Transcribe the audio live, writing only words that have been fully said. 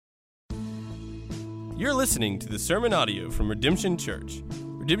You're listening to the sermon audio from Redemption Church.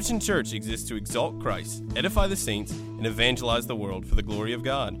 Redemption Church exists to exalt Christ, edify the saints, and evangelize the world for the glory of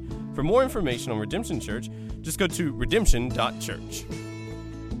God. For more information on Redemption Church, just go to redemption.church.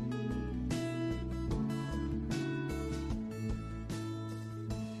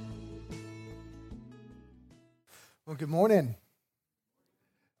 Well, good morning.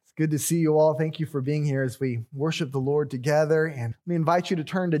 It's good to see you all. Thank you for being here as we worship the Lord together. And we invite you to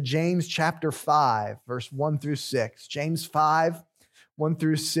turn to James chapter 5, verse 1 through 6. James 5, 1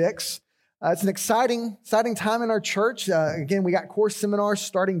 through 6. It's an exciting time in our church. Again, we got course seminars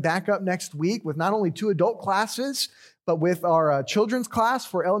starting back up next week with not only 2 adult classes, but with our children's class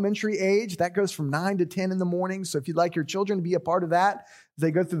for elementary age. That goes from 9 to 10 in the morning. So if you'd like your children to be a part of that, as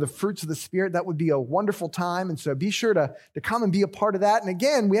they go through the fruits of the Spirit, that would be a wonderful time. And so be sure to come and be a part of that. And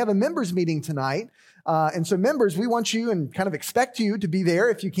again, we have a members meeting tonight. And so members, we want you and kind of expect you to be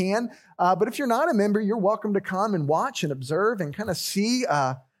there if you can. But if you're not a member, you're welcome to come and watch and observe and kind of see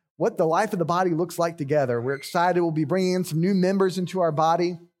what the life of the body looks like together. We're excited. We'll be bringing in some new members into our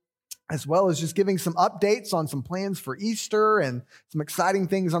body, as well as just giving some updates on some plans for Easter and some exciting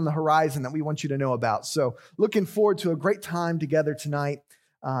things on the horizon that we want you to know about. So looking forward to a great time together tonight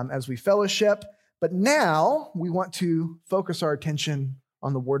as we fellowship. But now we want to focus our attention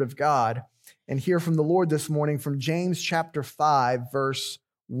on the Word of God and hear from the Lord this morning from James chapter 5, verse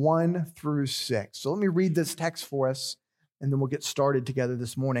 1 through 6. So let me read this text for us, and then we'll get started together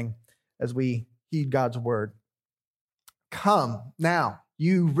this morning as we heed God's Word. Come now,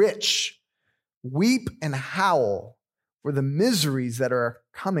 you rich, weep and howl for the miseries that are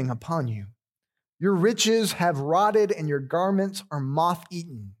coming upon you. Your riches have rotted and your garments are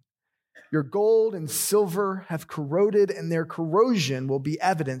moth-eaten. Your gold and silver have corroded, and their corrosion will be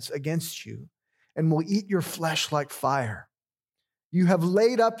evidence against you and will eat your flesh like fire. You have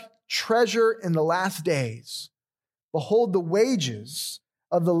laid up treasure in the last days. Behold, the wages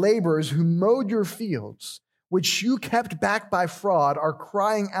of the laborers who mowed your fields, which you kept back by fraud, are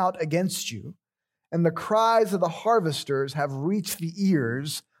crying out against you, and the cries of the harvesters have reached the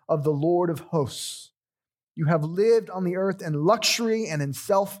ears of the Lord of hosts. You have lived on the earth in luxury and in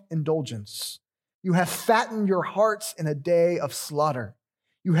self-indulgence. You have fattened your hearts in a day of slaughter.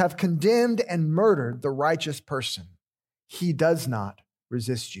 You have condemned and murdered the righteous person. He does not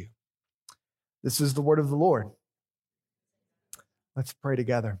resist you. This is the word of the Lord. Let's pray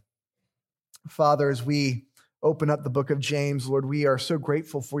together. Father, as we open up the book of James, Lord, we are so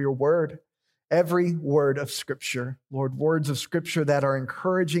grateful for your word. Every word of Scripture, Lord, words of Scripture that are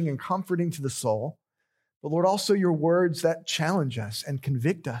encouraging and comforting to the soul. But Lord, also your words that challenge us and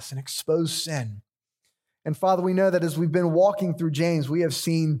convict us and expose sin. And Father, we know that as we've been walking through James, we have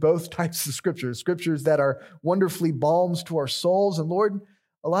seen both types of scriptures that are wonderfully balms to our souls. And Lord,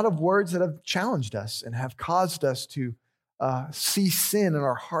 a lot of words that have challenged us and have caused us to see sin in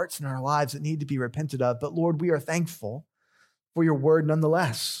our hearts and our lives that need to be repented of. But Lord, we are thankful for your word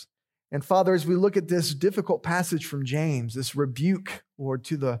nonetheless. And Father, as we look at this difficult passage from James, this rebuke, Lord,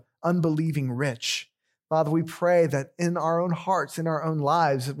 to the unbelieving rich, Father, we pray that in our own hearts, in our own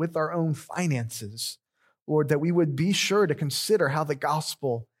lives, with our own finances, Lord, that we would be sure to consider how the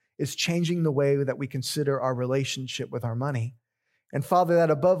gospel is changing the way that we consider our relationship with our money. And Father,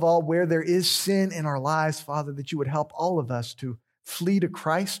 that above all, where there is sin in our lives, Father, that you would help all of us to flee to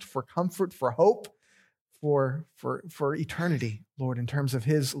Christ for comfort, for hope, for eternity, Lord, in terms of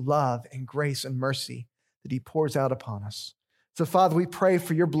his love and grace and mercy that he pours out upon us. So Father, we pray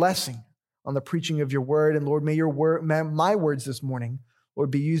for your blessing on the preaching of your word. And Lord, may my words this morning,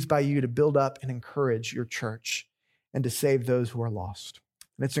 Lord, be used by you to build up and encourage your church and to save those who are lost.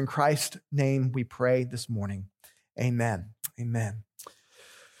 And it's in Christ's name we pray this morning. Amen. Amen.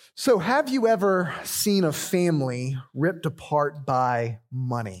 So have you ever seen a family ripped apart by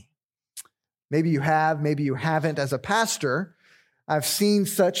money? Maybe you have, maybe you haven't. As a pastor, I've seen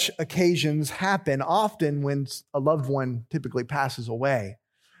such occasions happen often when a loved one typically passes away.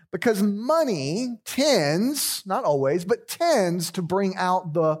 Because money tends, not always, but tends to bring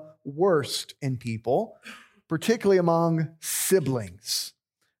out the worst in people, particularly among siblings.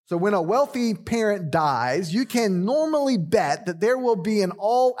 So when a wealthy parent dies, you can normally bet that there will be an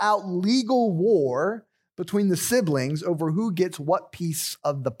all-out legal war between the siblings over who gets what piece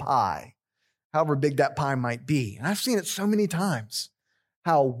of the pie, however big that pie might be. And I've seen it so many times,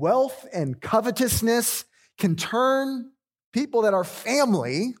 how wealth and covetousness can turn people that are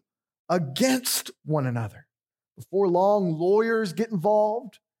family against one another. Before long, lawyers get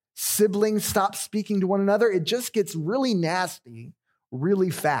involved, siblings stop speaking to one another. It just gets really nasty really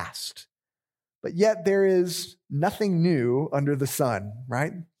fast. But yet there is nothing new under the sun,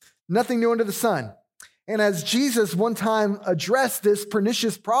 right? Nothing new under the sun. And as Jesus one time addressed this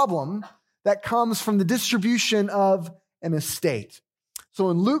pernicious problem that comes from the distribution of an estate. So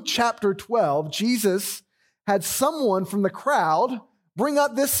in Luke chapter 12, Jesus had someone from the crowd bring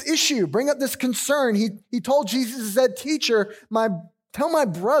up this issue, bring up this concern. He told Jesus, he said, "Teacher, tell my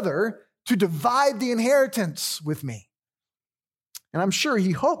brother to divide the inheritance with me." And I'm sure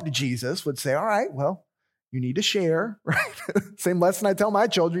he hoped Jesus would say, "All right, well, you need to share," right? Same lesson I tell my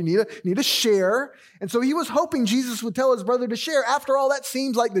children, you need to share. And so he was hoping Jesus would tell his brother to share. After all, that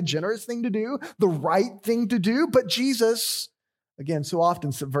seems like the generous thing to do, the right thing to do. But Jesus, again, so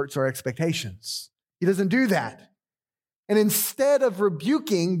often subverts our expectations. He doesn't do that. And instead of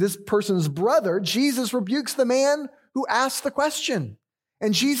rebuking this person's brother, Jesus rebukes the man who asked the question.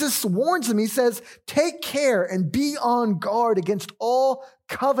 And Jesus warns him, he says, "Take care and be on guard against all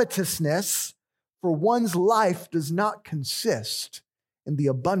covetousness, for one's life does not consist in the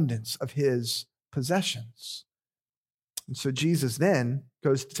abundance of his possessions." And so Jesus then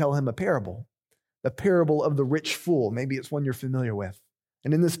goes to tell him a parable, the parable of the rich fool. Maybe it's one you're familiar with.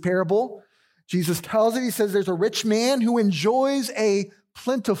 And in this parable, Jesus tells it, he says, there's a rich man who enjoys a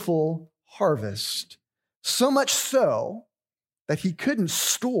plentiful harvest, so much so that he couldn't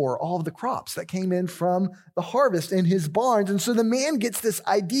store all of the crops that came in from the harvest in his barns. And so the man gets this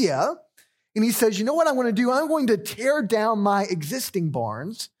idea, and he says, "You know what I'm going to do? I'm going to tear down my existing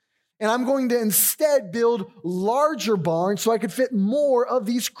barns, and I'm going to instead build larger barns so I could fit more of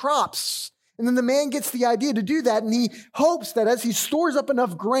these crops." And then the man gets the idea to do that, and he hopes that as he stores up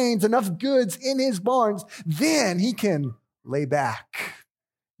enough grains, enough goods in his barns, then he can lay back,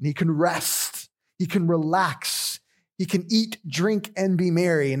 and he can rest, he can relax, he can eat, drink, and be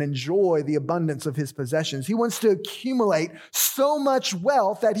merry and enjoy the abundance of his possessions. He wants to accumulate so much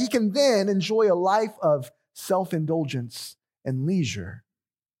wealth that he can then enjoy a life of self-indulgence and leisure.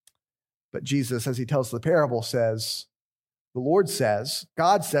 But Jesus, as he tells the parable, says, the Lord says,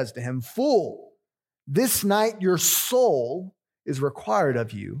 God says to him, "Fool, this night your soul is required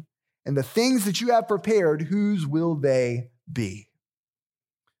of you, and the things that you have prepared, whose will they be?"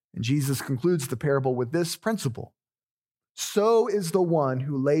 And Jesus concludes the parable with this principle: so is the one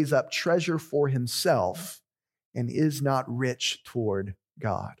who lays up treasure for himself and is not rich toward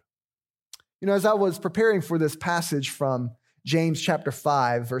God. You know, as I was preparing for this passage from James chapter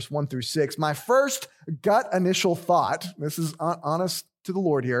 5, verse 1 through 6, my first gut initial thought, this is honest to the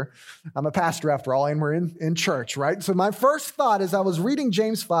Lord here, I'm a pastor after all, and we're in church, right? So my first thought as I was reading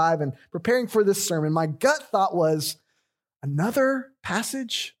James 5 and preparing for this sermon, my gut thought was, another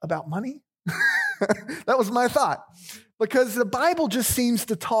passage about money? That was my thought. Because the Bible just seems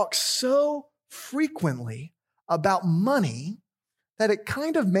to talk so frequently about money that it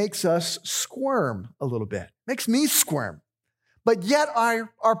kind of makes us squirm a little bit. Makes me squirm. But yet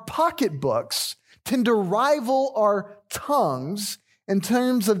our pocketbooks tend to rival our tongues in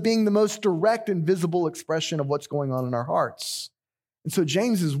terms of being the most direct and visible expression of what's going on in our hearts. And so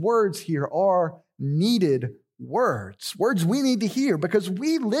James's words here are needed words we need to hear, because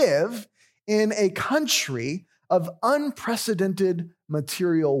we live in a country of unprecedented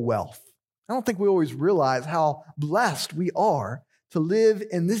material wealth. I don't think we always realize how blessed we are to live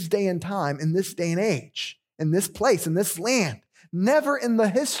in this day and time, in this day and age, in this place, in this land. Never in the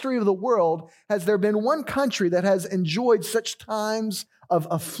history of the world has there been one country that has enjoyed such times of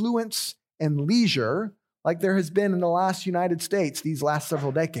affluence and leisure like there has been in the last United States these last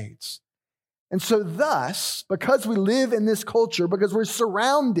several decades. And so thus, because we live in this culture, because we're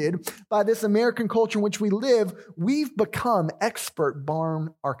surrounded by this American culture in which we live, we've become expert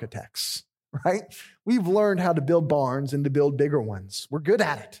barn architects, right? We've learned how to build barns and to build bigger ones. We're good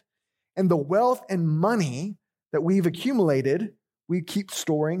at it. And the wealth and money that we've accumulated, we keep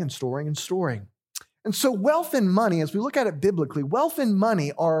storing and storing and storing. And so wealth and money, as we look at it biblically, wealth and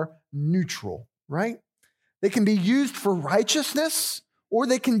money are neutral, right? They can be used for righteousness, or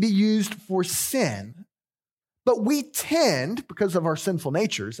they can be used for sin. But we tend, because of our sinful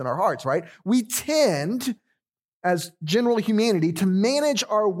natures in our hearts, right? We tend, as general humanity, to manage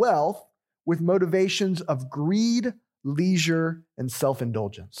our wealth with motivations of greed, leisure, and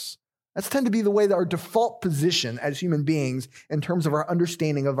self-indulgence. That's tend to be the way that our default position as human beings in terms of our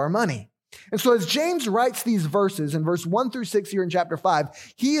understanding of our money. And so as James writes these verses in verse 1 through 6 here in chapter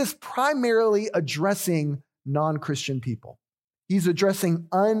 5, he is primarily addressing non-Christian people. He's addressing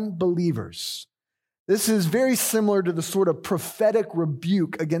unbelievers. This is very similar to the sort of prophetic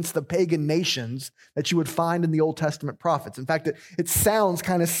rebuke against the pagan nations that you would find in the Old Testament prophets. In fact, it sounds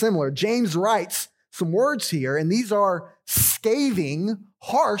kind of similar. James writes some words here, and these are scathing,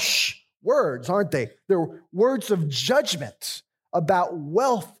 harsh words, aren't they? They're words of judgment about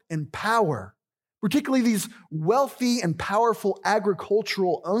wealth and power, particularly these wealthy and powerful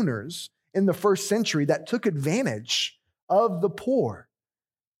agricultural owners in the first century that took advantage of the poor.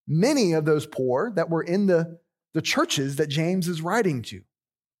 Many of those poor that were in the churches that James is writing to.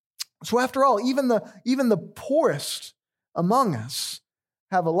 So after all, even the poorest among us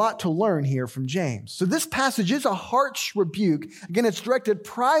have a lot to learn here from James. So this passage is a harsh rebuke. Again, it's directed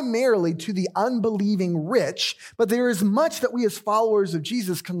primarily to the unbelieving rich, but there is much that we as followers of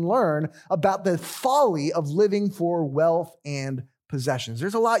Jesus can learn about the folly of living for wealth and possessions.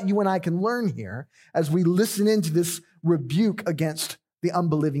 There's a lot you and I can learn here as we listen into this rebuke against the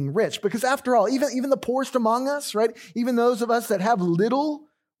unbelieving rich. Because after all, even the poorest among us, right? Even those of us that have little,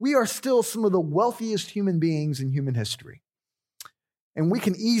 we are still some of the wealthiest human beings in human history. And we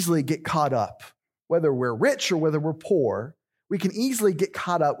can easily get caught up, whether we're rich or whether we're poor, we can easily get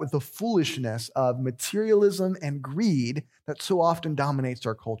caught up with the foolishness of materialism and greed that so often dominates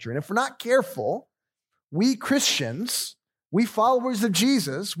our culture. And if we're not careful, we Christians, we followers of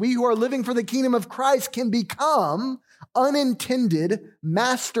Jesus, we who are living for the kingdom of Christ can become unintended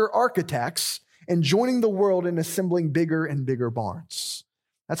master architects and joining the world in assembling bigger and bigger barns.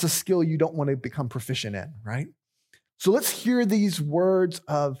 That's a skill you don't want to become proficient in, right? So let's hear these words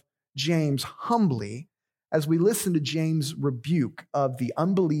of James humbly as we listen to James' rebuke of the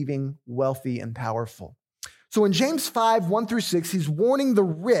unbelieving, wealthy, and powerful. So in James 5, 1-6, he's warning the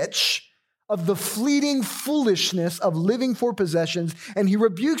rich of the fleeting foolishness of living for possessions, and he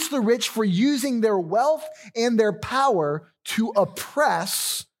rebukes the rich for using their wealth and their power to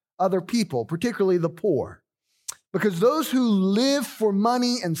oppress other people, particularly the poor. Because those who live for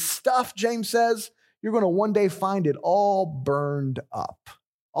money and stuff, James says, you're going to one day find it all burned up,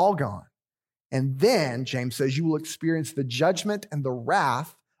 all gone. And then, James says, you will experience the judgment and the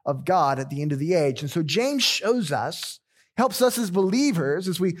wrath of God at the end of the age. And so James shows us, helps us as believers,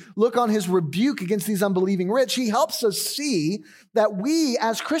 as we look on his rebuke against these unbelieving rich, he helps us see that we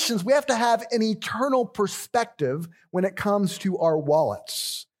as Christians, we have to have an eternal perspective when it comes to our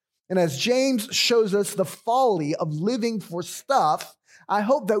wallets. And as James shows us the folly of living for stuff, I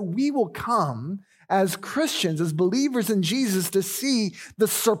hope that we will come as Christians, as believers in Jesus, to see the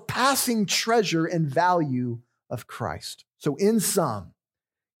surpassing treasure and value of Christ. So in sum,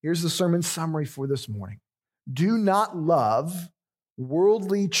 here's the sermon summary for this morning. Do not love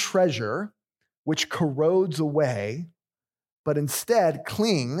worldly treasure, which corrodes away, but instead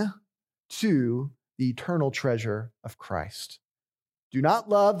cling to the eternal treasure of Christ. Do not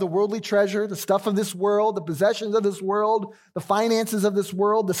love the worldly treasure, the stuff of this world, the possessions of this world, the finances of this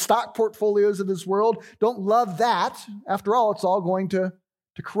world, the stock portfolios of this world. Don't love that. After all, it's all going to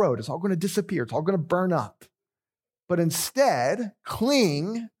corrode. It's all going to disappear. It's all going to burn up. But instead,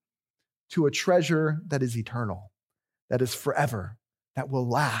 cling to a treasure that is eternal, that is forever, that will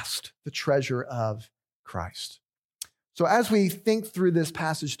last, the treasure of Christ. So as we think through this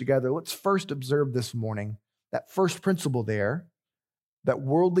passage together, let's first observe this morning that first principle there, that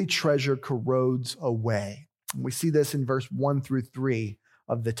worldly treasure corrodes away. And we see this in verse 1-3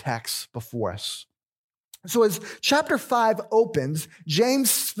 of the text before us. So as chapter 5 opens,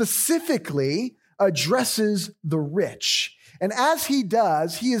 James specifically addresses the rich. And as he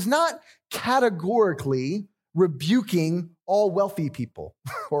does, he is not categorically rebuking all wealthy people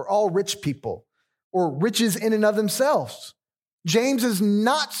or all rich people or riches in and of themselves. James is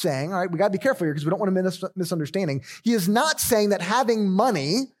not saying, all right, we got to be careful here because we don't want to misunderstanding. He is not saying that having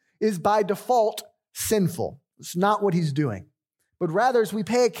money is by default sinful. It's not what he's doing. But rather, as we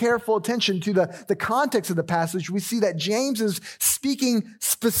pay careful attention to the context of the passage, we see that James is speaking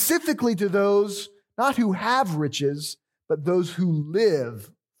specifically to those not who have riches, but those who live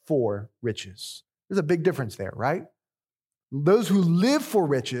for riches. There's a big difference there, right? Those who live for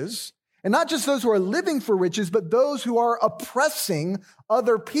riches, and not just those who are living for riches, but those who are oppressing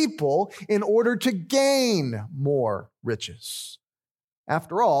other people in order to gain more riches.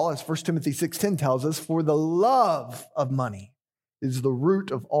 After all, as 1 Timothy 6:10 tells us, for the love of money is the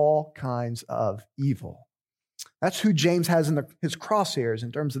root of all kinds of evil. That's who James has in his crosshairs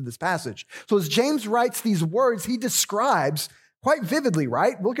in terms of this passage. So as James writes these words, he describes quite vividly,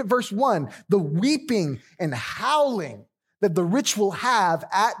 right? Look at verse 1, the weeping and howling that the rich will have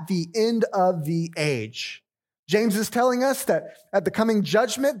at the end of the age. James is telling us that at the coming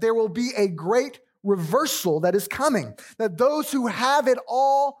judgment, there will be a great reversal that is coming, that those who have it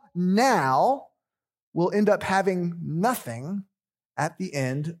all now will end up having nothing at the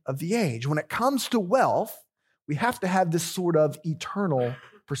end of the age. When it comes to wealth, we have to have this sort of eternal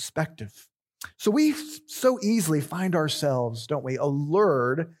perspective. So we so easily find ourselves, don't we,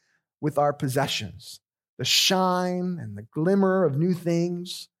 allured with our possessions, the shine and the glimmer of new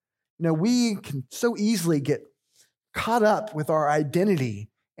things. We can so easily get caught up with our identity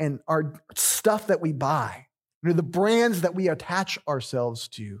and our stuff that we buy, the brands that we attach ourselves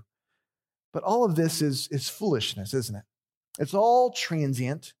to. But all of this is foolishness, isn't it? It's all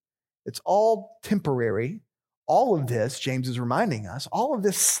transient. It's all temporary. All of this, James is reminding us, all of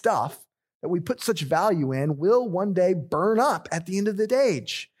this stuff that we put such value in will one day burn up at the end of the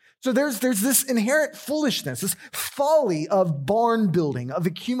age. So there's this inherent foolishness, this folly of barn building, of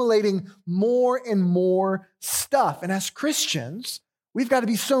accumulating more and more stuff. And as Christians, we've got to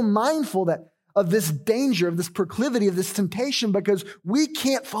be so mindful of this danger, of this proclivity, of this temptation, because we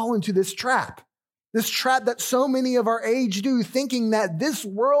can't fall into this trap that so many of our age do, thinking that this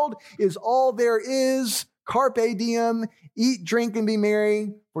world is all there is. Carpe diem, eat, drink, and be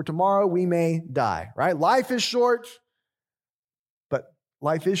merry, for tomorrow we may die, right? Life is short, but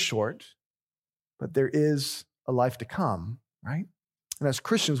there is a life to come, right? And as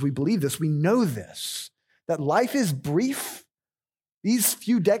Christians, we believe this, we know this, that life is brief. These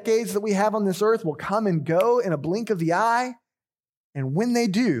few decades that we have on this earth will come and go in a blink of the eye. And when they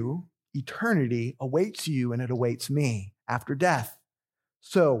do, eternity awaits you and it awaits me after death.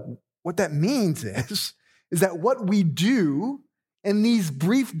 So what that means is that what we do in these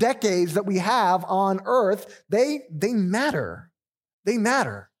brief decades that we have on earth, they matter. They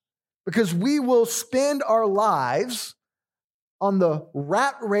matter because we will spend our lives on the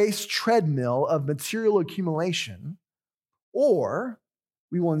rat race treadmill of material accumulation, or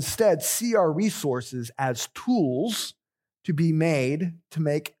we will instead see our resources as tools to be made to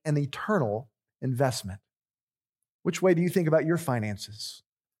make an eternal investment. Which way do you think about your finances?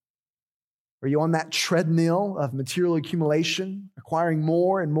 Are you on that treadmill of material accumulation, acquiring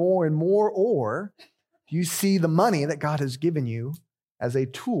more and more and more, or do you see the money that God has given you as a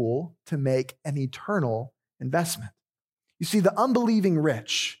tool to make an eternal investment? You see, the unbelieving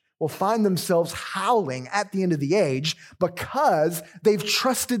rich will find themselves howling at the end of the age because they've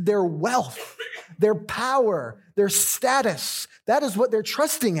trusted their wealth, their power, their status. That is what they're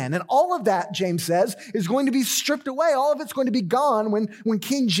trusting in. And all of that, James says, is going to be stripped away. All of it's going to be gone when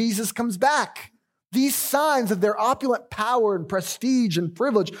King Jesus comes back. These signs of their opulent power and prestige and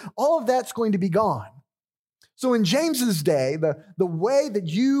privilege, all of that's going to be gone. So in James's day, the way that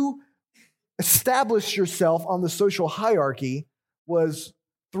you established yourself on the social hierarchy was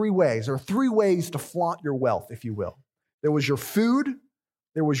three ways. There are three ways to flaunt your wealth, if you will. There was your food,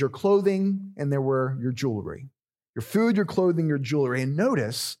 there was your clothing, and there were your jewelry. Your food, your clothing, your jewelry. And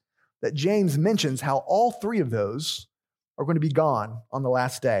notice that James mentions how all three of those are going to be gone on the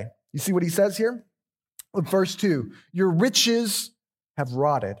last day. You see what he says here? Look, verse 2, your riches have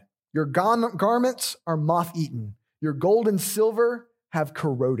rotted. Your garments are moth-eaten. Your gold and silver have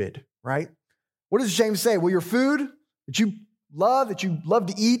corroded, right? What does James say? Well, your food that you love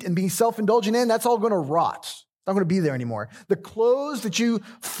to eat and be self-indulgent in, that's all going to rot. It's not going to be there anymore. The clothes that you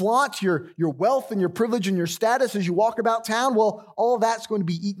flaunt, your wealth and your privilege and your status as you walk about town, well, all of that's going to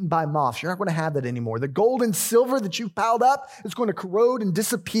be eaten by moths. You're not going to have that anymore. The gold and silver that you've piled up is going to corrode and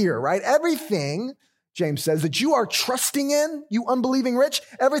disappear, right? Everything, James says, that you are trusting in, you unbelieving rich,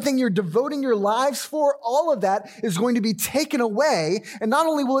 everything you're devoting your lives for, all of that is going to be taken away. And not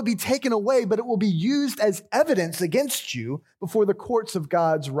only will it be taken away, but it will be used as evidence against you before the courts of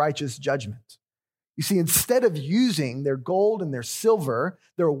God's righteous judgment. You see, instead of using their gold and their silver,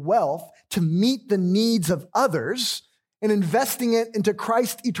 their wealth, to meet the needs of others and investing it into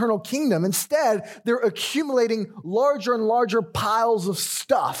Christ's eternal kingdom, instead, they're accumulating larger and larger piles of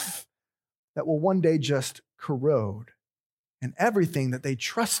stuff that will one day just corrode. And everything that they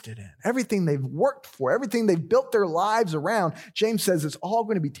trusted in, everything they've worked for, everything they've built their lives around, James says it's all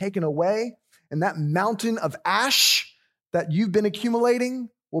going to be taken away. And that mountain of ash that you've been accumulating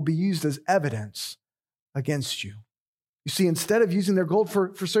will be used as evidence against you. You see, instead of using their gold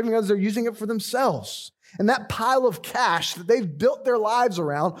for serving others, they're using it for themselves. And that pile of cash that they've built their lives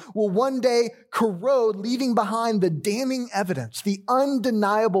around will one day corrode, leaving behind the damning evidence, the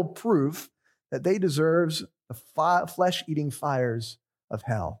undeniable proof that they deserve the flesh-eating fires of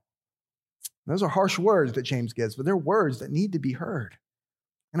hell. And those are harsh words that James gives, but they're words that need to be heard.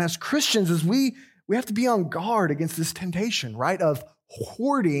 And as Christians, we have to be on guard against this temptation, right, of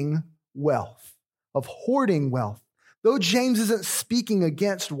hoarding wealth, Though James isn't speaking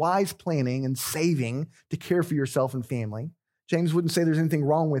against wise planning and saving to care for yourself and family, James wouldn't say there's anything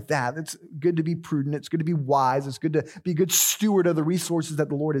wrong with that. It's good to be prudent. It's good to be wise. It's good to be a good steward of the resources that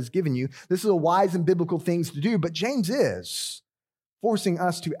the Lord has given you. This is a wise and biblical things to do, but James is forcing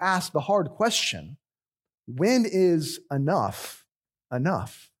us to ask the hard question, when is enough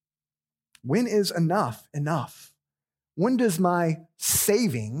enough? When is enough enough? When does my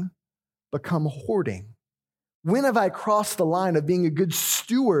saving become hoarding? When have I crossed the line of being a good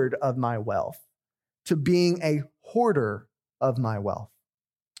steward of my wealth to being a hoarder of my wealth?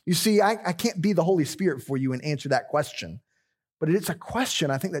 You see, I can't be the Holy Spirit for you and answer that question, but it's a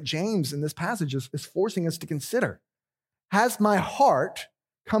question I think that James in this passage is forcing us to consider. Has my heart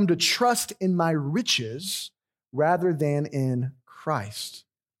come to trust in my riches rather than in Christ?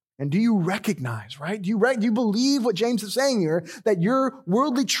 And do you recognize, right? Do you believe what James is saying here, that your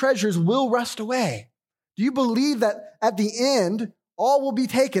worldly treasures will rust away? Do you believe that at the end, all will be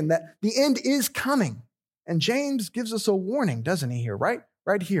taken, that the end is coming? And James gives us a warning, doesn't he here, right?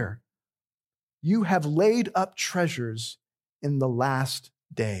 Right here. You have laid up treasures in the last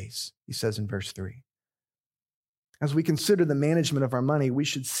days, he says in verse 3. As we consider the management of our money, we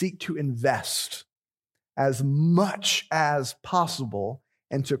should seek to invest as much as possible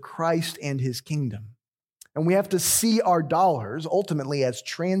into Christ and his kingdom. And we have to see our dollars ultimately as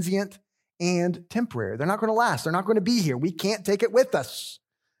transient and temporary. They're not going to last. They're not going to be here. We can't take it with us.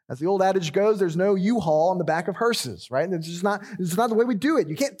 As the old adage goes, there's no U-Haul on the back of hearses, right? It's just not the way we do it.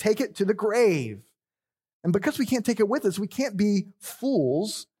 You can't take it to the grave. And because we can't take it with us, we can't be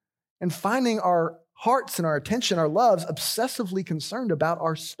fools and finding our hearts and our attention, our loves, obsessively concerned about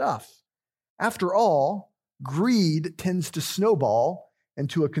our stuff. After all, greed tends to snowball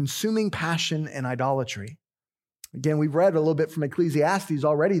into a consuming passion and idolatry. Again, we've read a little bit from Ecclesiastes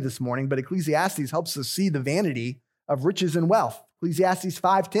already this morning, but Ecclesiastes helps us see the vanity of riches and wealth. Ecclesiastes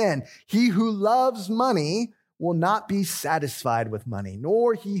 5:10, he who loves money will not be satisfied with money,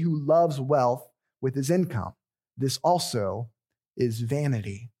 nor he who loves wealth with his income. This also is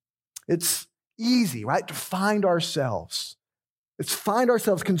vanity. It's easy, right, to find ourselves. It's find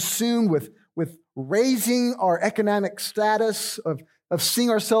ourselves consumed with raising our economic status, of seeing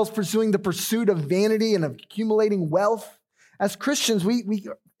ourselves pursuing the pursuit of vanity and of accumulating wealth. As Christians,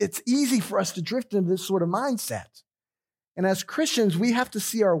 it's easy for us to drift into this sort of mindset. And as Christians, we have to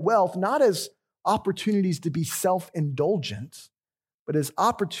see our wealth not as opportunities to be self-indulgent, but as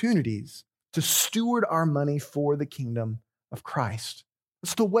opportunities to steward our money for the kingdom of Christ.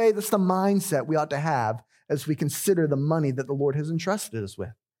 That's the mindset we ought to have as we consider the money that the Lord has entrusted us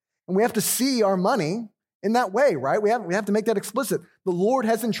with. And we have to see our money in that way, right? We have to make that explicit. The Lord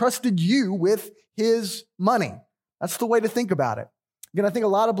has entrusted you with his money. That's the way to think about it. Again, I think a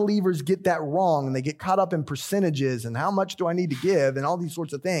lot of believers get that wrong and they get caught up in percentages and how much do I need to give and all these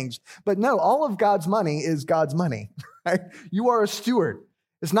sorts of things. But no, all of God's money is God's money, right? You are a steward.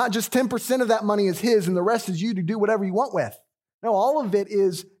 It's not just 10% of that money is his and the rest is you to do whatever you want with. No, all of it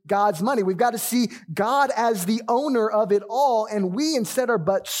is God's money. We've got to see God as the owner of it all, and we instead are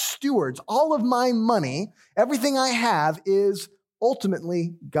but stewards. All of my money, everything I have is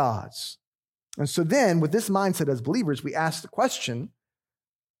ultimately God's. And so then, with this mindset as believers, we ask the question,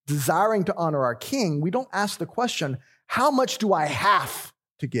 desiring to honor our King, we don't ask the question, how much do I have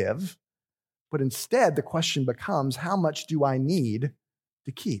to give? But instead, the question becomes, how much do I need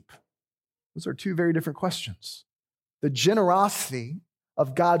to keep? Those are two very different questions. The generosity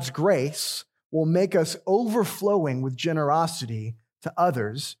of God's grace will make us overflowing with generosity to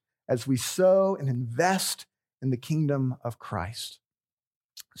others as we sow and invest in the kingdom of Christ.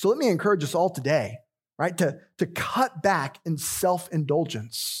 So let me encourage us all today, right, to cut back in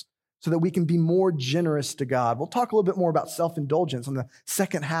self-indulgence so that we can be more generous to God. We'll talk a little bit more about self-indulgence in the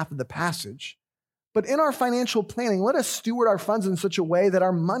second half of the passage. But in our financial planning, let us steward our funds in such a way that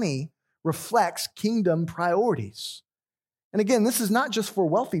our money reflects kingdom priorities. And again, this is not just for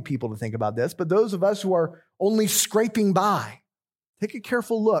wealthy people to think about this, but those of us who are only scraping by. Take a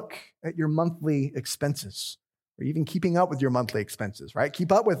careful look at your monthly expenses, or even keeping up with your monthly expenses, right?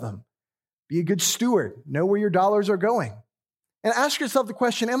 Keep up with them. Be a good steward. Know where your dollars are going. And ask yourself the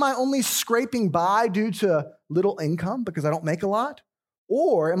question, am I only scraping by due to little income because I don't make a lot?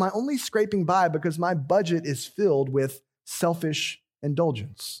 Or am I only scraping by because my budget is filled with selfish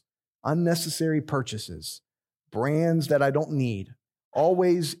indulgence, unnecessary purchases, brands that I don't need,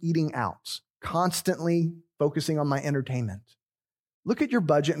 always eating out, constantly focusing on my entertainment? Look at your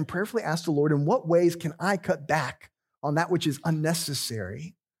budget and prayerfully ask the Lord, in what ways can I cut back on that which is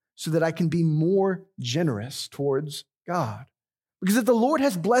unnecessary so that I can be more generous towards God? Because if the Lord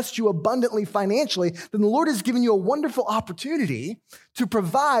has blessed you abundantly financially, then the Lord has given you a wonderful opportunity to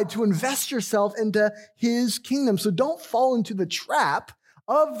provide, to invest yourself into his kingdom. So don't fall into the trap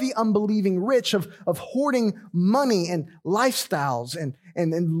of the unbelieving rich, of hoarding money and lifestyles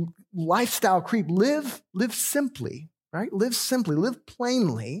and lifestyle creep. Live simply, right? Live simply, live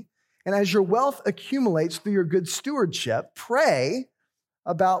plainly. And as your wealth accumulates through your good stewardship, pray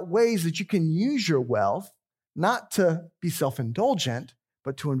about ways that you can use your wealth not to be self-indulgent,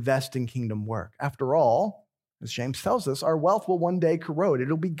 but to invest in kingdom work. After all, as James tells us, our wealth will one day corrode.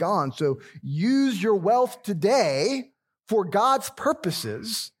 It'll be gone. So use your wealth today for God's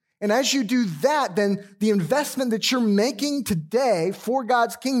purposes. And as you do that, then the investment that you're making today for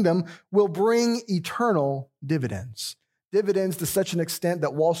God's kingdom will bring eternal dividends. Dividends to such an extent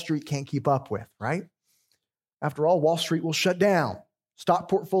that Wall Street can't keep up with, right? After all, Wall Street will shut down. Stock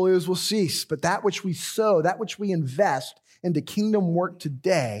portfolios will cease. But that which we sow, that which we invest into kingdom work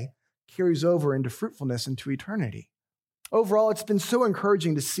today carries over into fruitfulness into eternity. Overall, it's been so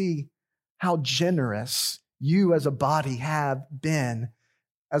encouraging to see how generous you as a body have been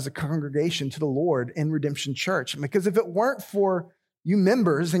as a congregation to the Lord in Redemption Church. Because if it weren't for you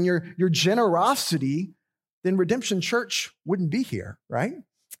members and your generosity, then Redemption Church wouldn't be here, right?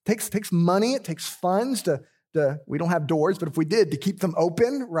 It takes money, it takes funds we don't have doors, but if we did, to keep them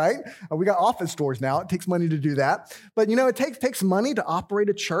open, right? We got office doors now. It takes money to do that. But it takes money to operate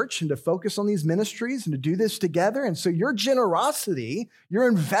a church and to focus on these ministries and to do this together. And so your generosity, your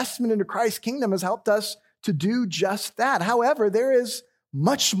investment into Christ's kingdom has helped us to do just that. However, there is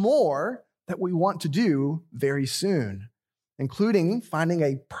much more that we want to do very soon, including finding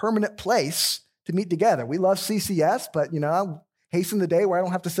a permanent place to meet together. We love CCS, but I'll hasten the day where I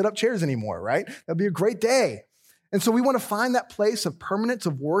don't have to sit up chairs anymore, right? That'd be a great day. And so we want to find that place of permanence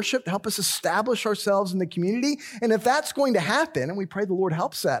of worship to help us establish ourselves in the community. And if that's going to happen, and we pray the Lord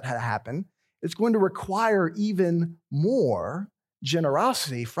helps that happen, it's going to require even more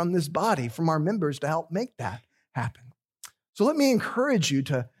generosity from this body, from our members to help make that happen. So let me encourage you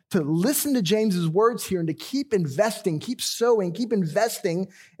to listen to James's words here and to keep investing, keep sowing, keep investing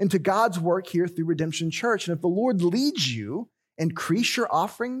into God's work here through Redemption Church. And if the Lord leads you, increase your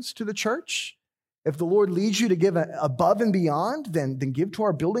offerings to the church. If the Lord leads you to give above and beyond, then give to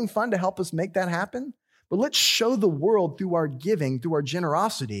our building fund to help us make that happen. But let's show the world through our giving, through our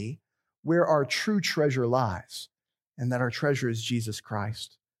generosity, where our true treasure lies, and that our treasure is Jesus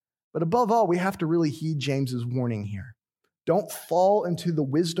Christ. But above all, we have to really heed James's warning here. Don't fall into the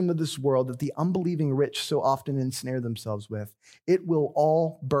wisdom of this world that the unbelieving rich so often ensnare themselves with. It will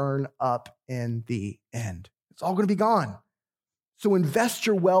all burn up in the end. It's all going to be gone. So invest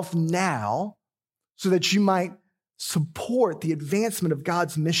your wealth now so that you might support the advancement of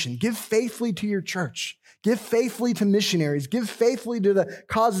God's mission. Give faithfully to your church. Give faithfully to missionaries. Give faithfully to the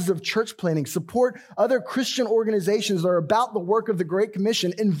causes of church planting. Support other Christian organizations that are about the work of the Great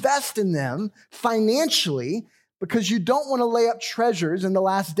Commission. Invest in them financially because you don't want to lay up treasures in the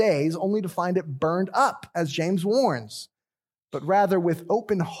last days only to find it burned up, as James warns, but rather with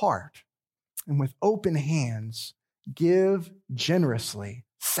open heart and with open hands, give generously,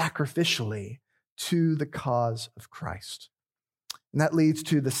 sacrificially to the cause of Christ. And that leads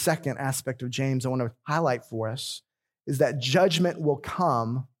to the second aspect of James I want to highlight for us, is that judgment will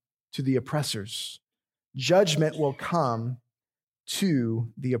come to the oppressors. Judgment will come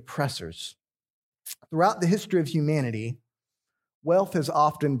to the oppressors. Throughout the history of humanity, wealth has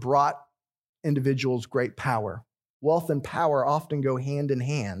often brought individuals great power. Wealth and power often go hand in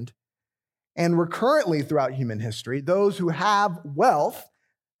hand. And recurrently throughout human history, those who have wealth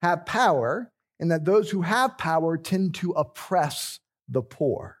have power, and that those who have power tend to oppress the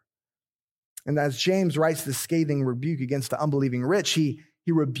poor. And as James writes this scathing rebuke against the unbelieving rich, he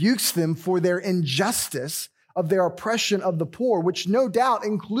rebukes them for their injustice of their oppression of the poor, which no doubt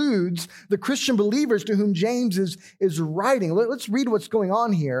includes the Christian believers to whom James is writing. Let's read what's going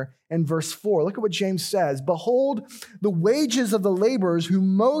on here in verse 4. Look at what James says. Behold, the wages of the laborers who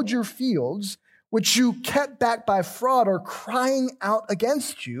mowed your fields, which you kept back by fraud, are crying out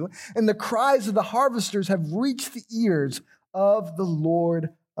against you, and the cries of the harvesters have reached the ears of the Lord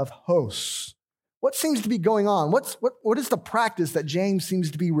of hosts. What seems to be going on? What is the practice that James seems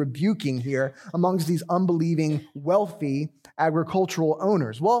to be rebuking here amongst these unbelieving, wealthy agricultural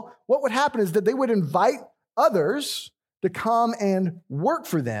owners? Well, what would happen is that they would invite others to come and work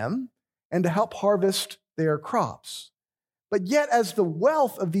for them and to help harvest their crops. But yet, as the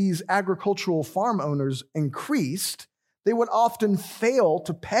wealth of these agricultural farm owners increased, they would often fail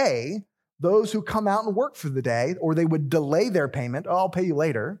to pay those who come out and work for the day, or they would delay their payment. Oh, I'll pay you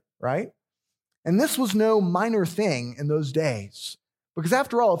later, right? And this was no minor thing in those days. Because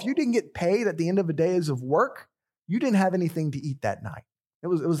after all, if you didn't get paid at the end of a day's of work, you didn't have anything to eat that night. It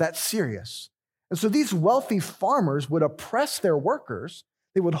was that serious. And so these wealthy farmers would oppress their workers.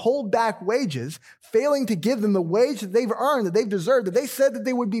 They would hold back wages, failing to give them the wage that they've earned, that they've deserved, that they said that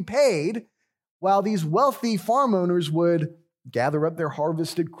they would be paid, while these wealthy farm owners would gather up their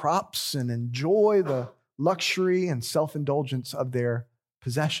harvested crops and enjoy the luxury and self-indulgence of their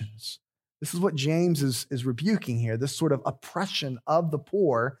possessions. This is what James is rebuking here, this sort of oppression of the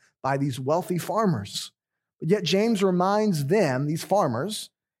poor by these wealthy farmers. But yet James reminds them, these farmers,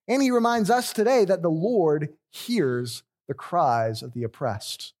 and he reminds us today that the Lord hears the cries of the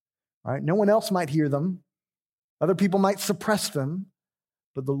oppressed. Right? No one else might hear them. Other people might suppress them,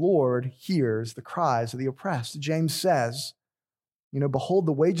 but the Lord hears the cries of the oppressed. James says, behold,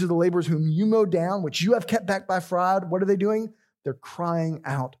 the wages of the laborers whom you mow down, which you have kept back by fraud, what are they doing? They're crying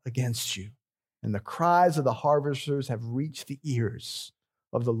out against you. And the cries of the harvesters have reached the ears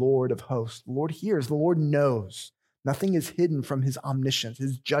of the Lord of hosts. The Lord hears, the Lord knows. Nothing is hidden from his omniscience,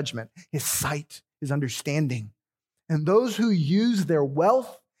 his judgment, his sight, his understanding. And those who use their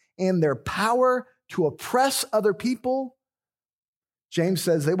wealth and their power to oppress other people, James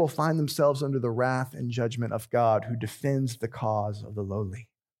says they will find themselves under the wrath and judgment of God, who defends the cause of the lowly.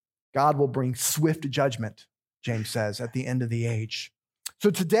 God will bring swift judgment, James says, at the end of the age. So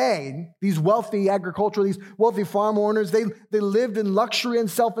today, these wealthy these wealthy farm owners, they lived in luxury and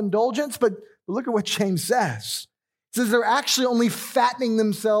self-indulgence, but look at what James says. He says they're actually only fattening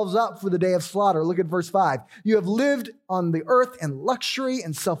themselves up for the day of slaughter. Look at verse 5. You have lived on the earth in luxury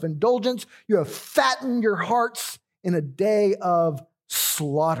and self-indulgence. You have fattened your hearts in a day of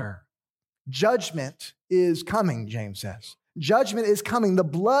slaughter. Judgment is coming, James says. Judgment is coming. The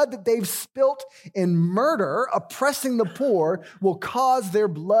blood that they've spilt in murder, oppressing the poor, will cause their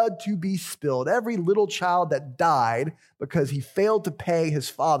blood to be spilled. Every little child that died because he failed to pay his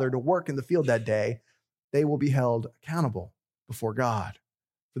father to work in the field that day, they will be held accountable before God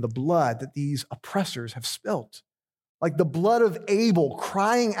for the blood that these oppressors have spilt. Like the blood of Abel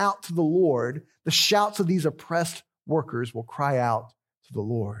crying out to the Lord, the shouts of these oppressed workers will cry out to the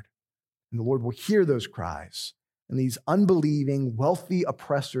Lord. And the Lord will hear those cries. And these unbelieving, wealthy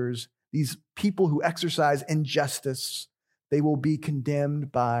oppressors, these people who exercise injustice, they will be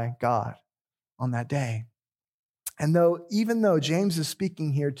condemned by God on that day. And even though James is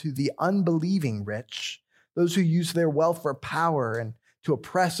speaking here to the unbelieving rich, those who use their wealth for power and to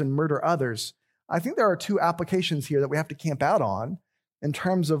oppress and murder others, I think there are two applications here that we have to camp out on in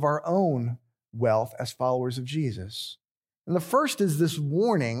terms of our own wealth as followers of Jesus. And the first is this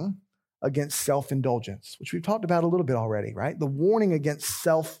warning against self-indulgence, which we've talked about a little bit already, right? The warning against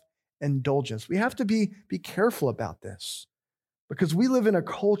self-indulgence. We have to be careful about this because we live in a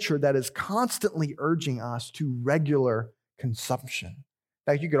culture that is constantly urging us to regular consumption.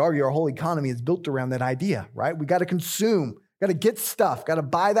 In fact, you could argue our whole economy is built around that idea, right? We got to consume, got to get stuff, got to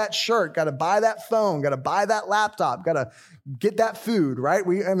buy that shirt, got to buy that phone, got to buy that laptop, got to get that food, right?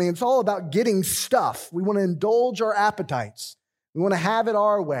 It's all about getting stuff. We want to indulge our appetites. We want to have it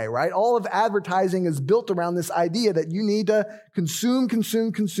our way, right? All of advertising is built around this idea that you need to consume.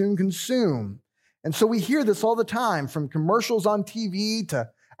 And so we hear this all the time, from commercials on TV to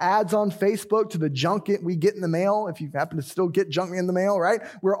ads on Facebook to the junk we get in the mail, if you happen to still get junk in the mail, right?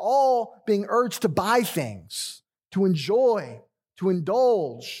 We're all being urged to buy things, to enjoy, to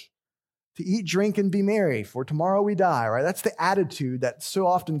indulge, to eat, drink, and be merry, for tomorrow we die, right? That's the attitude that so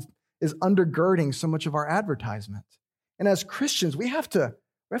often is undergirding so much of our advertisement. And as Christians, we have to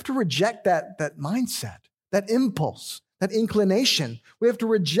reject that mindset, that impulse, that inclination. We have to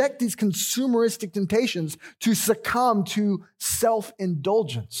reject these consumeristic temptations to succumb to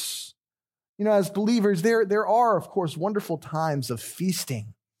self-indulgence. As believers, there are, of course, wonderful times of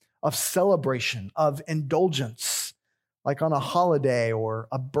feasting, of celebration, of indulgence, like on a holiday or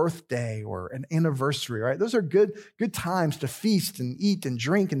a birthday or an anniversary, right? Those are good times to feast and eat and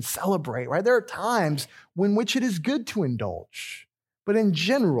drink and celebrate, right? There are times in which it is good to indulge. But in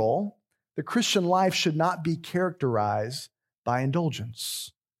general, the Christian life should not be characterized by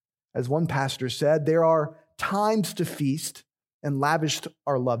indulgence. As one pastor said, there are times to feast and lavish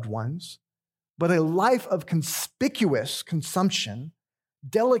our loved ones, but a life of conspicuous consumption,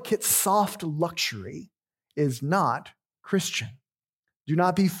 delicate, soft luxury is not Christian. Do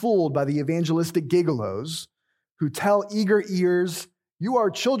not be fooled by the evangelistic gigolos who tell eager ears, you are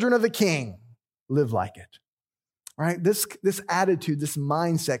children of the King, live like it. Right? This attitude, this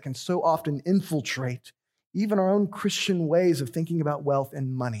mindset can so often infiltrate even our own Christian ways of thinking about wealth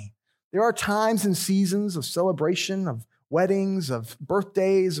and money. There are times and seasons of celebration, of weddings, of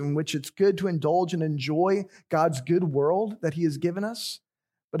birthdays in which it's good to indulge and enjoy God's good world that he has given us.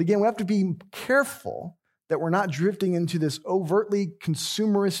 But again, we have to be careful that we're not drifting into this overtly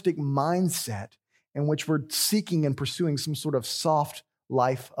consumeristic mindset in which we're seeking and pursuing some sort of soft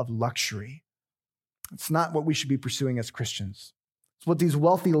life of luxury. It's not what we should be pursuing as Christians. It's what these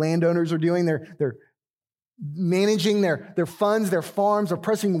wealthy landowners are doing. They're managing their funds, their farms,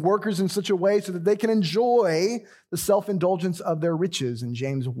 oppressing workers in such a way so that they can enjoy the self-indulgence of their riches. And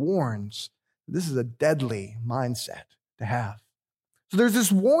James warns this is a deadly mindset to have. So there's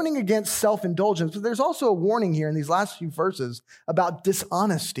this warning against self-indulgence, but there's also a warning here in these last few verses about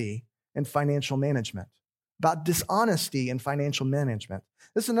dishonesty and financial management. About dishonesty and financial management.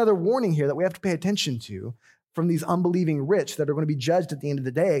 This is another warning here that we have to pay attention to from these unbelieving rich that are going to be judged at the end of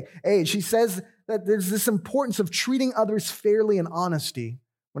the day. She says that there's this importance of treating others fairly and honesty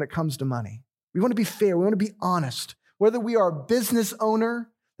when it comes to money. We want to be fair. We want to be honest. Whether we are a business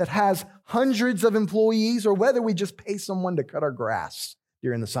owner that has hundreds of employees or whether we just pay someone to cut our grass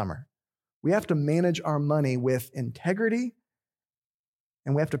during the summer, we have to manage our money with integrity,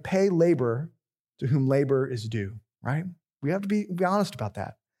 and we have to pay labor to whom labor is due, right? We have to be honest about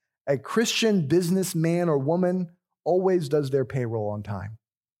that. A Christian businessman or woman always does their payroll on time.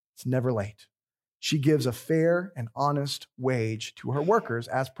 It's never late. She gives a fair and honest wage to her workers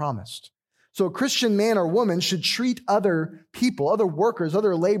as promised. So a Christian man or woman should treat other people, other workers,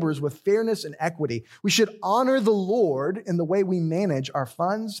 other laborers with fairness and equity. We should honor the Lord in the way we manage our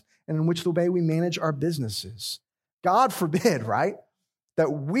funds and in which the way we manage our businesses. God forbid, right, that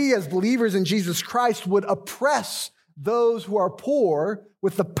we as believers in Jesus Christ would oppress those who are poor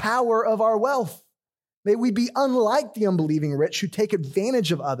with the power of our wealth. May we be unlike the unbelieving rich who take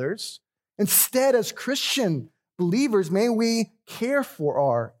advantage of others. Instead, as Christian believers, may we care for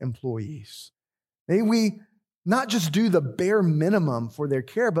our employees. May we not just do the bare minimum for their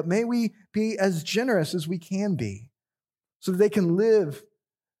care, but may we be as generous as we can be so that they can live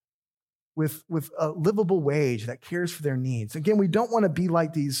with a livable wage that cares for their needs. Again, we don't want to be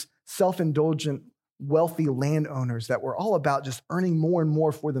like these self-indulgent, wealthy landowners that were all about just earning more and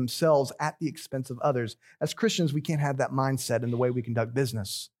more for themselves at the expense of others. As Christians, we can't have that mindset in the way we conduct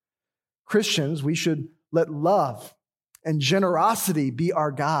business. Christians, we should let love and generosity be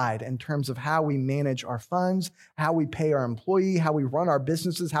our guide in terms of how we manage our funds, how we pay our employee, how we run our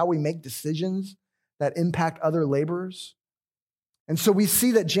businesses, how we make decisions that impact other laborers. And so we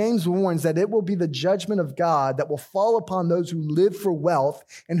see that James warns that it will be the judgment of God that will fall upon those who live for wealth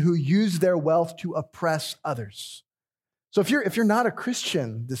and who use their wealth to oppress others. So if you're not a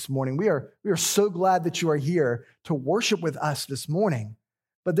Christian this morning, we are so glad that you are here to worship with us this morning.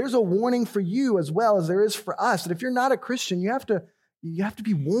 But there's a warning for you as well as there is for us, that if you're not a Christian, you have to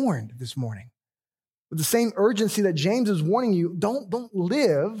be warned this morning. With the same urgency that James is warning you, don't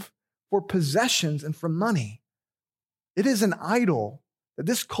live for possessions and for money. It is an idol that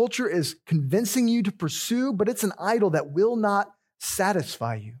this culture is convincing you to pursue, but it's an idol that will not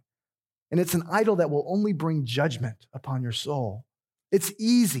satisfy you. And it's an idol that will only bring judgment upon your soul. It's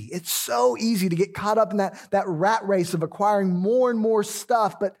easy. It's so easy to get caught up in that rat race of acquiring more and more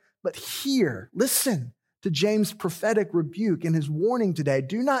stuff. But here, listen to James' prophetic rebuke and his warning today.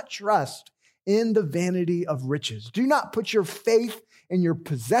 Do not trust in the vanity of riches. Do not put your faith in your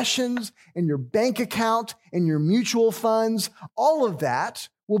possessions, in your bank account, in your mutual funds. All of that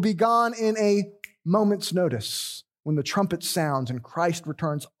will be gone in a moment's notice. When the trumpet sounds and Christ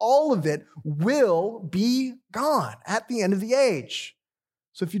returns, all of it will be gone at the end of the age.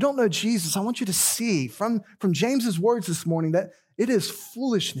 So if you don't know Jesus, I want you to see from James's words this morning that it is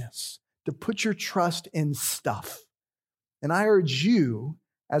foolishness to put your trust in stuff. And I urge you,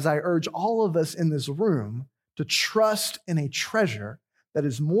 as I urge all of us in this room, to trust in a treasure that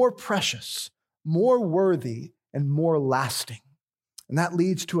is more precious, more worthy, and more lasting. And that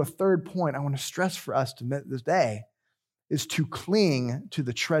leads to a third point I want to stress for us today, is to cling to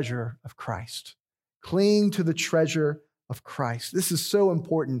the treasure of Christ. Cling to the treasure of Christ. This is so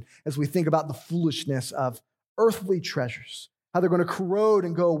important as we think about the foolishness of earthly treasures, how they're going to corrode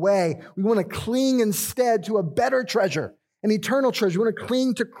and go away. We want to cling instead to a better treasure, an eternal treasure. We want to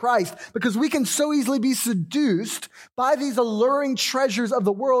cling to Christ because we can so easily be seduced by these alluring treasures of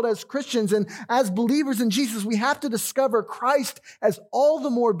the world as Christians. And as believers in Jesus, we have to discover Christ as all the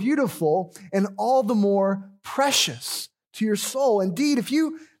more beautiful and all the more precious to your soul. Indeed, if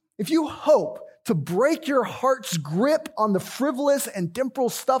you hope to break your heart's grip on the frivolous and temporal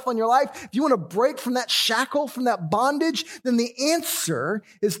stuff on your life, if you want to break from that shackle, from that bondage, then the answer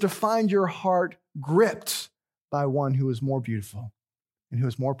is to find your heart gripped by one who is more beautiful and who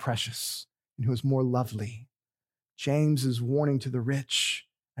is more precious and who is more lovely. James is warning to the rich,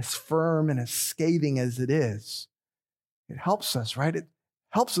 as firm and as scathing as it is. It helps us, right? It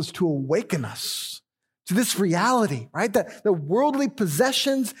helps us to awaken us to this reality, right? That the worldly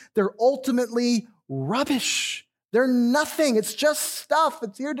possessions, they're ultimately rubbish. They're nothing. It's just stuff.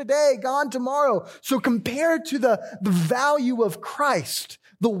 It's here today, gone tomorrow. So compared to the value of Christ,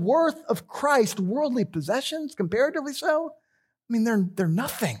 the worth of Christ, worldly possessions, comparatively so, I mean, they're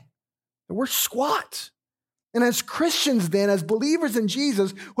nothing. We're squat. And as Christians then, as believers in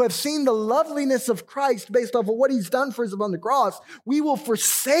Jesus who have seen the loveliness of Christ based off of what he's done for us upon the cross, we will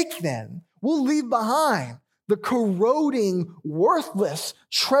forsake then, we'll leave behind the corroding, worthless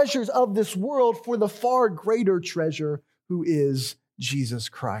treasures of this world for the far greater treasure who is Jesus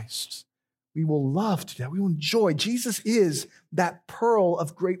Christ. We will love to that. We will enjoy. Jesus is that pearl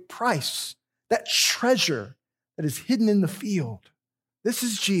of great price, that treasure that is hidden in the field. This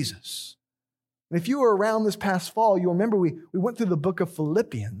is Jesus. And if you were around this past fall, you'll remember we went through the book of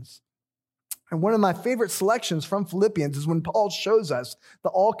Philippians. And one of my favorite selections from Philippians is when Paul shows us the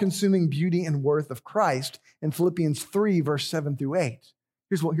all-consuming beauty and worth of Christ in Philippians 3, verse 7 through 8.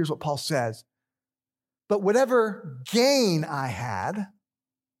 Here's what Paul says. But whatever gain I had,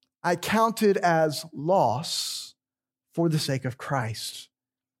 I counted as loss for the sake of Christ.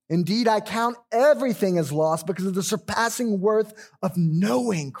 Indeed, I count everything as loss because of the surpassing worth of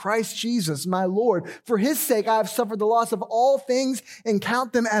knowing Christ Jesus, my Lord. For his sake, I have suffered the loss of all things and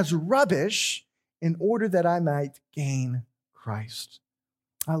count them as rubbish in order that I might gain Christ.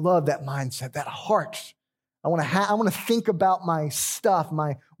 I love that mindset, that heart. I want to think about my stuff,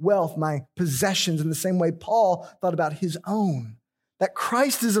 my wealth, my possessions in the same way Paul thought about his own. That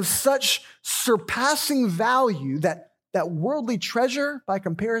Christ is of such surpassing value that worldly treasure, by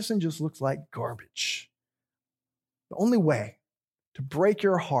comparison, just looks like garbage. The only way to break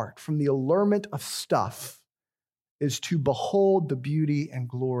your heart from the allurement of stuff is to behold the beauty and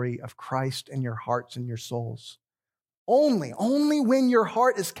glory of Christ in your hearts and your souls. Only when your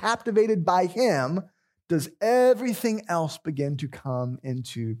heart is captivated by him does everything else begin to come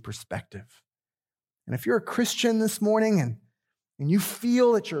into perspective. And if you're a Christian this morning and you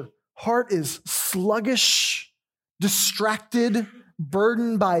feel that your heart is sluggish, distracted,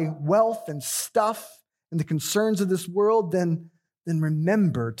 burdened by wealth and stuff and the concerns of this world, then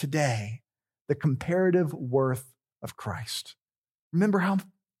remember today the comparative worth of Christ. Remember how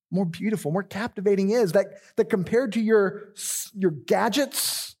more beautiful, more captivating is that compared to your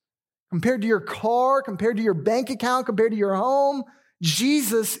gadgets, compared to your car, compared to your bank account, compared to your home,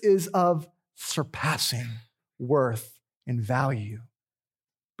 Jesus is of surpassing worth and value.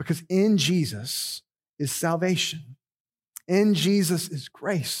 Because in Jesus is salvation. In Jesus is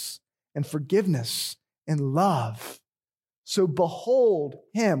grace and forgiveness and love. So behold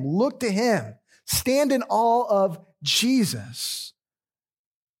him, look to him, stand in awe of Jesus.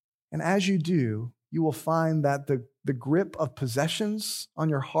 And as you do, you will find that the grip of possessions on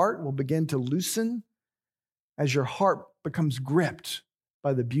your heart will begin to loosen as your heart becomes gripped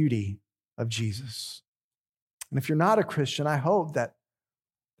by the beauty of Jesus. And if you're not a Christian, I hope that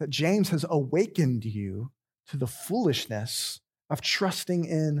James has awakened you to the foolishness of trusting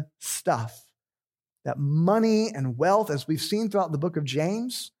in stuff. That money and wealth, as we've seen throughout the book of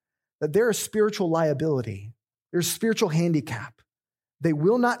James, that there is spiritual liability. There's spiritual handicap. They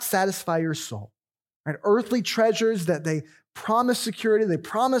will not satisfy your soul. Right? Earthly treasures that they promise security, they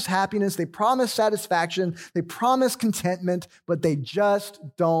promise happiness, they promise satisfaction, they promise contentment, but they just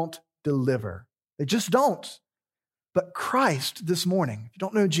don't deliver. They just don't. But Christ this morning, if you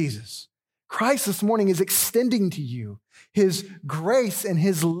don't know Jesus, Christ this morning is extending to you his grace and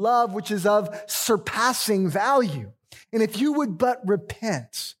his love, which is of surpassing value. And if you would but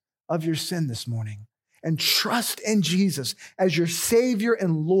repent of your sin this morning and trust in Jesus as your Savior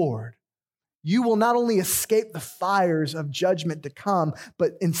and Lord, you will not only escape the fires of judgment to come,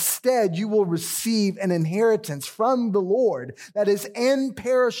 but instead you will receive an inheritance from the Lord that is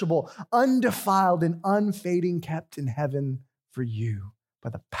imperishable, undefiled, and unfading, kept in heaven for you by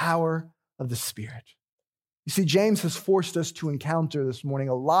the power of the Spirit. You see, James has forced us to encounter this morning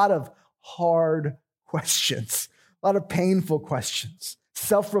a lot of hard questions, a lot of painful questions,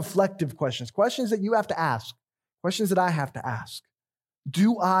 self-reflective questions, questions that you have to ask, questions that I have to ask.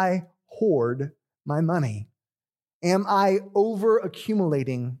 Do I hoard my money? Am I over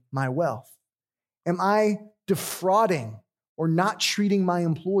accumulating my wealth? Am I defrauding or not treating my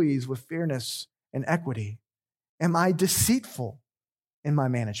employees with fairness and equity? Am I deceitful in my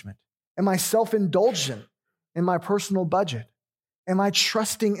management? Am I self-indulgent in my personal budget? Am I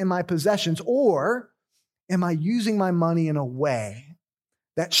trusting in my possessions? Or am I using my money in a way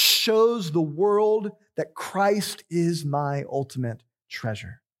that shows the world that Christ is my ultimate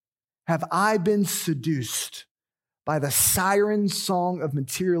treasure? Have I been seduced by the siren song of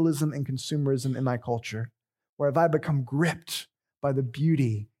materialism and consumerism in my culture? Or have I become gripped by the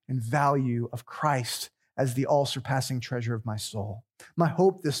beauty and value of Christ as the all-surpassing treasure of my soul? My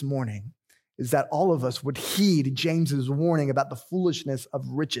hope this morning is that all of us would heed James's warning about the foolishness of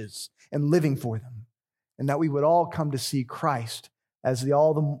riches and living for them, and that we would all come to see Christ as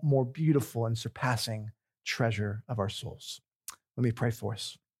all the more beautiful and surpassing treasure of our souls. Let me pray for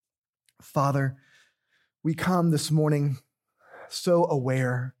us. Father, we come this morning so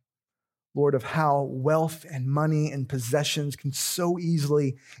aware, Lord, of how wealth and money and possessions can so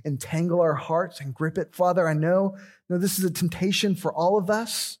easily entangle our hearts and grip it. Father, I know this is a temptation for all of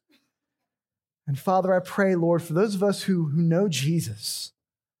us. And Father, I pray, Lord, for those of us who know Jesus,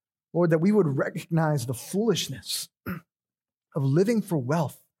 Lord, that we would recognize the foolishness of living for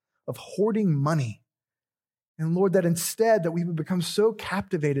wealth, of hoarding money. And Lord, that instead that we would become so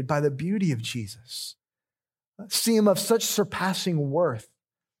captivated by the beauty of Jesus, see him of such surpassing worth,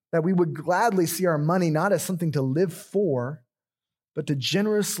 that we would gladly see our money not as something to live for, but to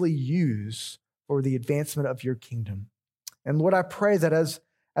generously use for the advancement of your kingdom. And Lord, I pray that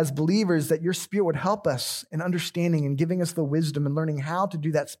as believers, that your Spirit would help us in understanding and giving us the wisdom and learning how to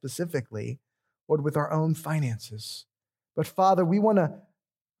do that specifically, Lord, with our own finances. But Father, we want to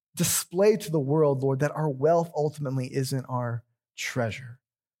display to the world, Lord, that our wealth ultimately isn't our treasure,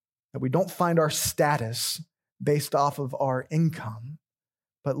 that we don't find our status based off of our income,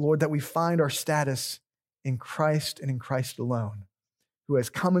 but Lord, that we find our status in Christ and in Christ alone, who has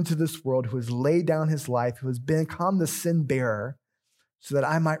come into this world, who has laid down his life, who has become the sin bearer, so that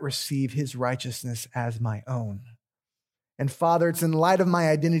I might receive his righteousness as my own. And Father, it's in light of my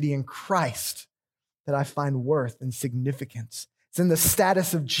identity in Christ that I find worth and significance. It's in the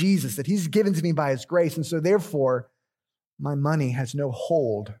status of Jesus that he's given to me by his grace. And so therefore, my money has no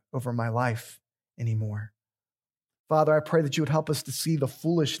hold over my life anymore. Father, I pray that you would help us to see the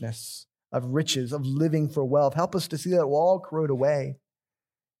foolishness of riches, of living for wealth. Help us to see that it will all corrode away.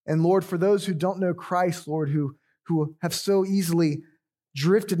 And Lord, for those who don't know Christ, Lord, who have so easily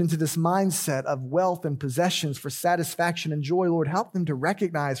drifted into this mindset of wealth and possessions for satisfaction and joy, Lord, help them to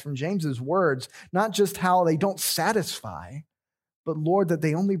recognize from James's words, not just how they don't satisfy, but Lord, that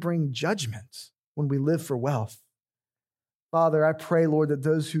they only bring judgment when we live for wealth. Father, I pray, Lord, that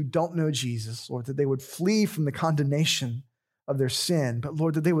those who don't know Jesus, Lord, that they would flee from the condemnation of their sin, but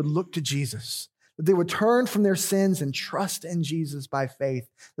Lord, that they would look to Jesus, that they would turn from their sins and trust in Jesus by faith,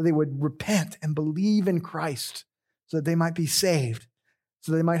 that they would repent and believe in Christ so that they might be saved,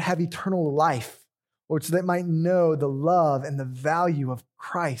 so they might have eternal life, Lord, so they might know the love and the value of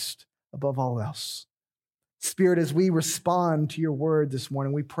Christ above all else. Spirit, as we respond to your word this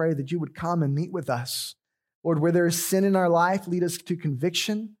morning, we pray that you would come and meet with us. Lord, where there is sin in our life, lead us to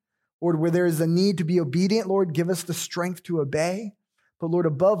conviction. Lord, where there is a need to be obedient, Lord, give us the strength to obey. But Lord,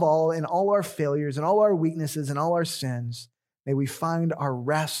 above all, in all our failures and all our weaknesses and all our sins, may we find our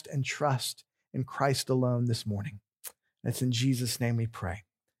rest and trust in Christ alone this morning. And it's in Jesus' name we pray.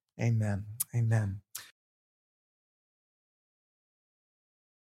 Amen. Amen.